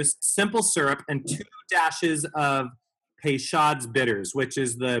 lemon juice, simple syrup, and 2 dashes of Peychaud's bitters, which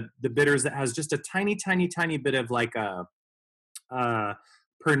is the bitters that has just a tiny bit of like a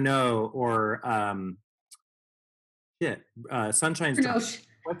Pernod or Sunshine's. No,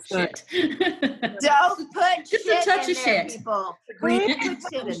 What's the shit. Don't put Just a shit touch in of there, shit. people. green? Put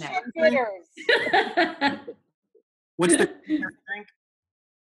shit in there. Bitters. What's the drink?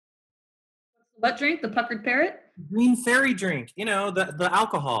 What drink? The puckered parrot? Green fairy drink. You know the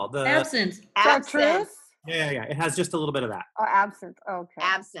alcohol. The Absinthe. Absinthe. Chartreuse yeah. It has just a little bit of that. or absinthe? Okay.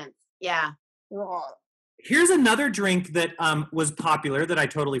 Absinthe. Yeah. Ugh. Here's another drink that was popular that I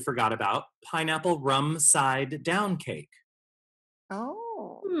totally forgot about: pineapple rum side down cake.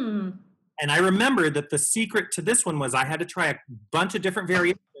 Oh. And I remember that the secret to this one was I had to try a bunch of different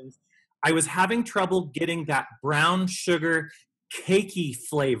variations. I was having trouble getting that brown sugar cakey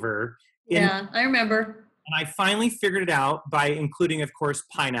flavor in. Yeah, I remember. And I finally figured it out by including, of course,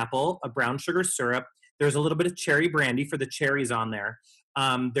 pineapple, a brown sugar syrup. There's a little bit of cherry brandy for the cherries on there.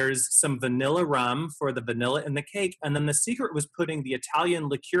 There's some vanilla rum for the vanilla in the cake. And then the secret was putting the Italian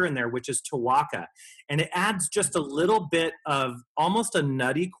liqueur in there, which is Tawaka. And it adds just a little bit of almost a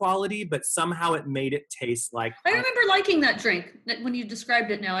nutty quality, but somehow it made it taste like. I remember liking that drink when you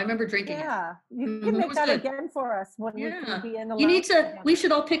described it now. I remember drinking it. Yeah, you Mhm, can it make was that good. again for us when we Yeah. can be in the You need lounge to, we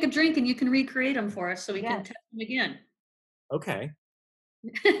should all pick a drink and you can recreate them for us so we can Yes. test them again. Okay.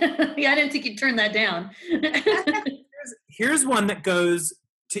 Yeah, I didn't think you'd turn that down. Here's one that goes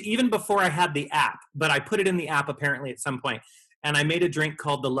to even before I had the app, but I put it in the app apparently at some point, and I made a drink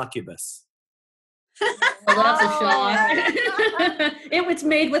called the Luckubus. Well, that's a shock. It was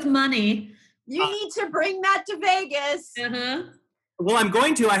made with money. You need to bring that to Vegas. Uh-huh. Well, I'm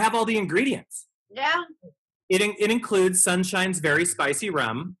going to. I have all the ingredients. Yeah. It includes Sunshine's very spicy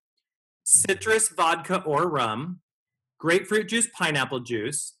rum, citrus vodka or rum, grapefruit juice, pineapple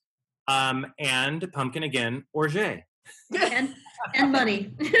juice, and pumpkin again, orgeat. And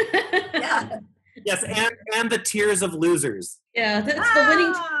money. Yeah. Yes, and the Tears of Losers. Yeah, it's the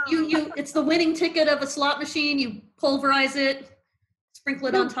winning. It's the winning ticket of a slot machine. You pulverize it, sprinkle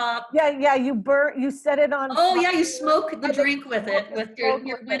it on top. Yeah, you set it on. Oh yeah, fire. you smoke the Like, drink with it with your smoke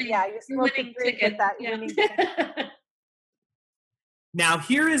with it. winning. Yeah, you your smoke the winning drink ticket. with that Yeah. winning ticket. Now,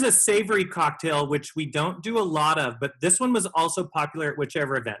 here is a savory cocktail, which we don't do a lot of, but this one was also popular at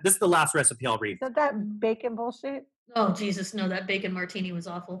whichever event. This is the last recipe I'll read. Is that bacon bullshit? Oh Jesus, no! That bacon martini was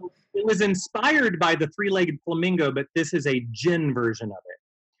awful. It was inspired by the three-legged flamingo, but this is a gin version of it.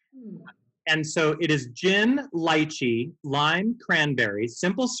 Hmm. And so it is gin, lychee, lime, cranberry,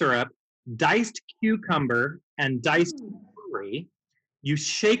 simple syrup, diced cucumber, and diced celery. You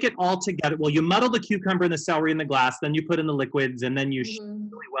shake it all together. Well, you muddle the cucumber and the celery in the glass, then you put in the liquids, and then you shake it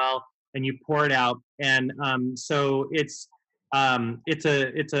really well, and you pour it out. And so it's a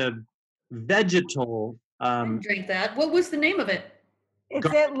vegetal. I didn't drink that. What was the name of it? Is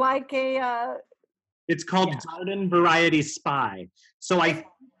it like a? It's called Garden Variety Spy. So I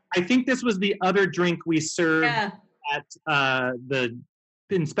think this was the other drink we served Yeah, at the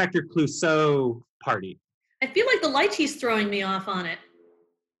Inspector Clouseau party. I feel like the lychee's throwing me off on it.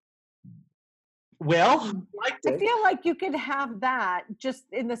 Well, I liked I it. feel like you could have that just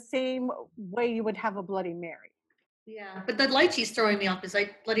in the same way you would have a Bloody Mary. Yeah, but the lychee's throwing me off because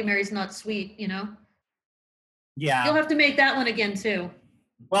Bloody Mary's not sweet, you know. Yeah. You'll have to make that one again too.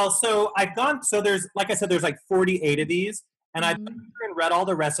 Well, so there's, like I said, there's like 48 of these, and I've been through and read all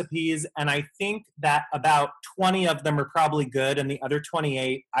the recipes, and I think that about 20 of them are probably good, and the other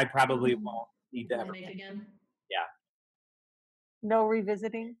 28 I probably won't need to We'll ever make make. again. No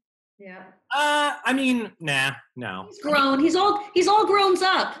revisiting. Yeah. I mean, no. He's grown. He's all grown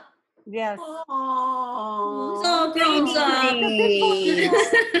up. Yes. Oh, He's all grown up.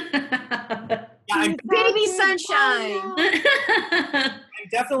 Yeah, I'm Baby sunshine. I'm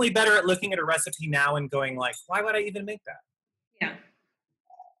definitely better at looking at a recipe now and going like, why would I even make that? Yeah.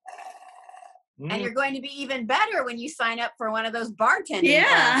 Mm. And you're going to be even better when you sign up for one of those bartending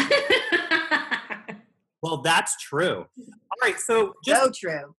Yeah. classes. Well, that's true. All right, so So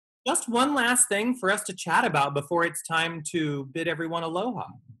true. just one last thing for us to chat about before it's time to bid everyone aloha.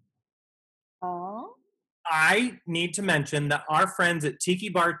 Oh. I need to mention that our friends at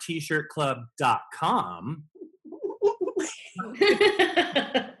tikibartshirtclub.com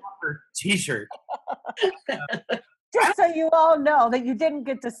offer t-shirt. Just so you all know that you didn't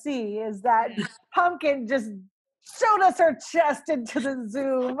get to see is that Pumpkin just showed us her chest into the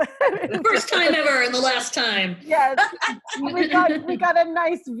Zoom. First time ever and the last time. Yes, we got a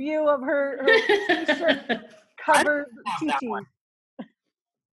nice view of her t-shirt covered have that TT. one.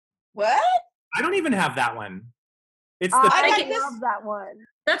 What? I don't even have that one. It's Oh, the I I got this- love that one.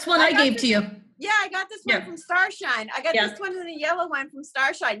 That's one I I got gave to you. Yeah, I got this one Yeah. from Starshine. I got Yeah. this one in the yellow one from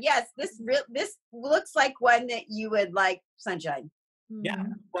Starshine. Yes, this looks like one that you would like, Sunshine. Yeah.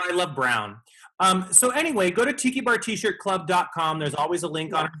 Well, I love brown. So anyway, go to tikibartshirtclub.com. There's always a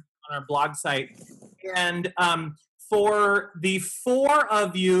link on our blog site. And for the 4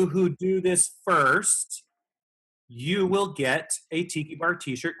 of you who do this first, you will get a Tiki Bar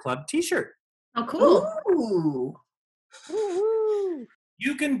T-shirt Club T-shirt. Oh, cool. Ooh. Woo-hoo.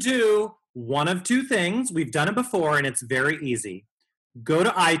 You can do one of 2 things. We've done it before, and it's very easy. Go to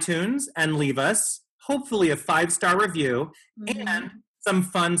iTunes and leave us hopefully a 5-star review Mhm. and some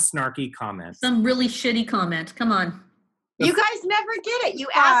fun, snarky comments. Some really shitty comment. Come on. You guys never get it. You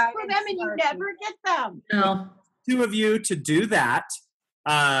Ah, ask for them and you snarky. never get them. No. 2 of you to do that.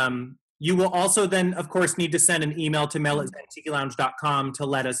 You will also then, of course, need to send an email to mail@zentikilounge.com to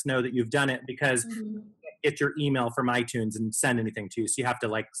let us know that you've done it, because Mhm. get your email from iTunes and send anything to you. So you have to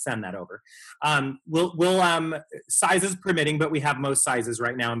like send that over. We'll sizes permitting, but we have most sizes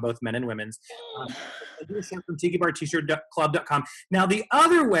right now in both men and women's. Do a shirt from tikibartshirtclub.com. Now the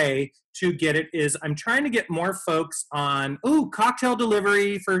other way to get it is I'm trying to get more folks on cocktail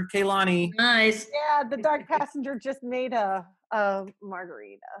delivery for Kaylani. Nice. Yeah, the Dark Passenger just made a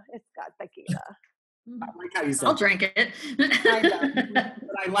margarita. It's got tequila. I like how you said I'll that. drink it. I know.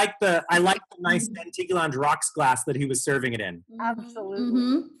 But I like the nice Tiki Lounge rocks glass that he was serving it in. Absolutely.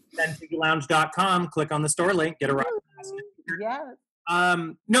 Mhm. TenTikiLounge.com, click on the store link, get a rock glass. Yes.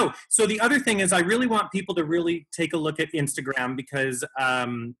 No, so the other thing is I really want people to really take a look at Instagram, because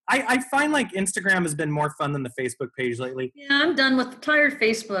I find like Instagram has been more fun than the Facebook page lately. Yeah, I'm done with tired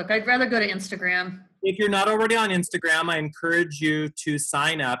Facebook. I'd rather go to Instagram. If you're not already on Instagram, I encourage you to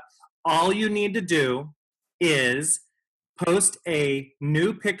sign up. All you need to do is post a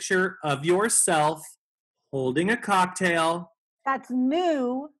new picture of yourself holding a cocktail. That's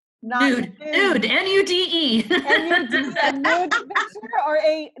new, not Nude. Nude. N-U-D-E. N-U-D, a nude picture or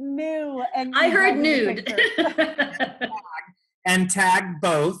a new? I heard nude. picture? And tag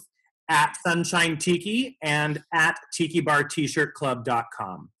both at Sunshine Tiki and at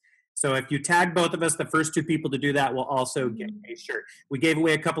TikiBarTshirtClub.com. So if you tag both of us, the first 2 people to do that will also get a shirt. We gave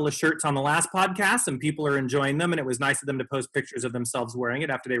away a couple of shirts on the last podcast, and people are enjoying them, and it was nice of them to post pictures of themselves wearing it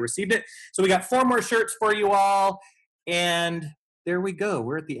after they received it. So we got 4 more shirts for you all, and there we go.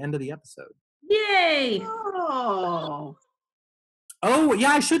 We're at the end of the episode. Yay. Oh. Oh, yeah,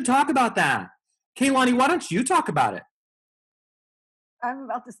 I should talk about that. Kaylani, why don't you talk about it? I'm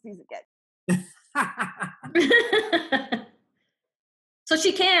about to sneeze again. So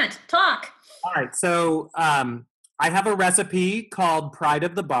she can't talk. All right, so I have a recipe called Pride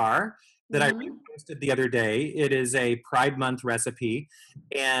of the Bar that I Mhm. posted the other day. It is a Pride Month recipe,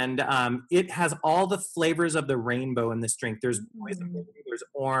 and it has all the flavors of the rainbow in this drink. There's poison ivy, there's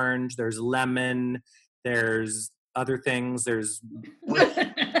orange, there's lemon, there's other things, there's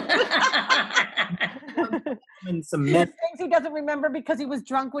and some mint. Things he doesn't remember because he was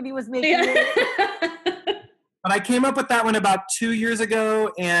drunk when he was making it. But I came up with that one about 2 years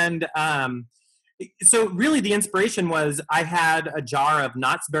ago, and so really the inspiration was I had a jar of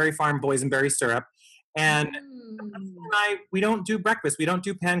Knott's Berry Farm boysenberry syrup, and we don't do breakfast, we don't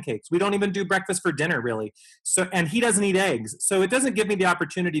do pancakes, we don't even do breakfast for dinner really. So, and he doesn't eat eggs, so it doesn't give me the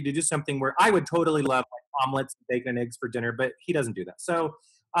opportunity to do something where I would totally love like omelets, bacon, and eggs for dinner, but he doesn't do that. So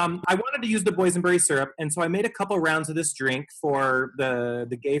I wanted to use the boysenberry syrup, and so I made a couple rounds of this drink for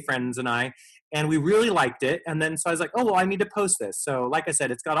the gay friends and I, and we really liked it. And then so I was like, oh, well, I need to post this. So like I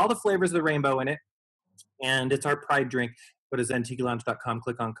said, it's got all the flavors of the rainbow in it, and it's our Pride drink. Go to zentikilounge.com,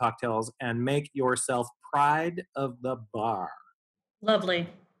 click on cocktails, and make yourself Pride of the Bar. Lovely.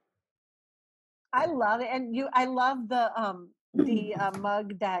 I love it, and I love the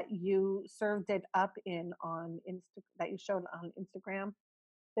mug that you served it up in on that you showed on Instagram,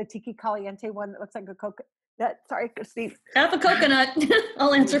 the Tiki Caliente one that looks like a coconut. Sorry, Steve. Half a coconut.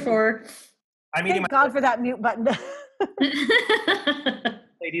 I'll answer for her. I'm eating Thank God for that mute button.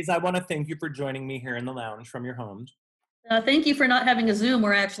 Ladies, I want to thank you for joining me here in the lounge from your homes. Thank you for not having a Zoom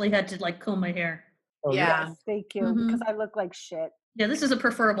where I actually had to like comb my hair. Oh, Yeah. Thank you, Mhm. because I look like shit. Yeah, this is a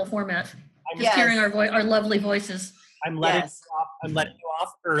preferable format. I'm, Just hearing Yes. our lovely voices. I'm letting Yes. you off. I'm letting you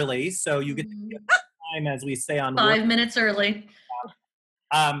off early, so you get to Mhm. get time, as we say on 5 minutes early.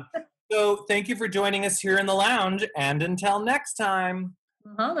 So thank you for joining us here in the lounge, and until next time.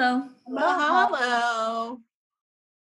 Hello. Mahalo.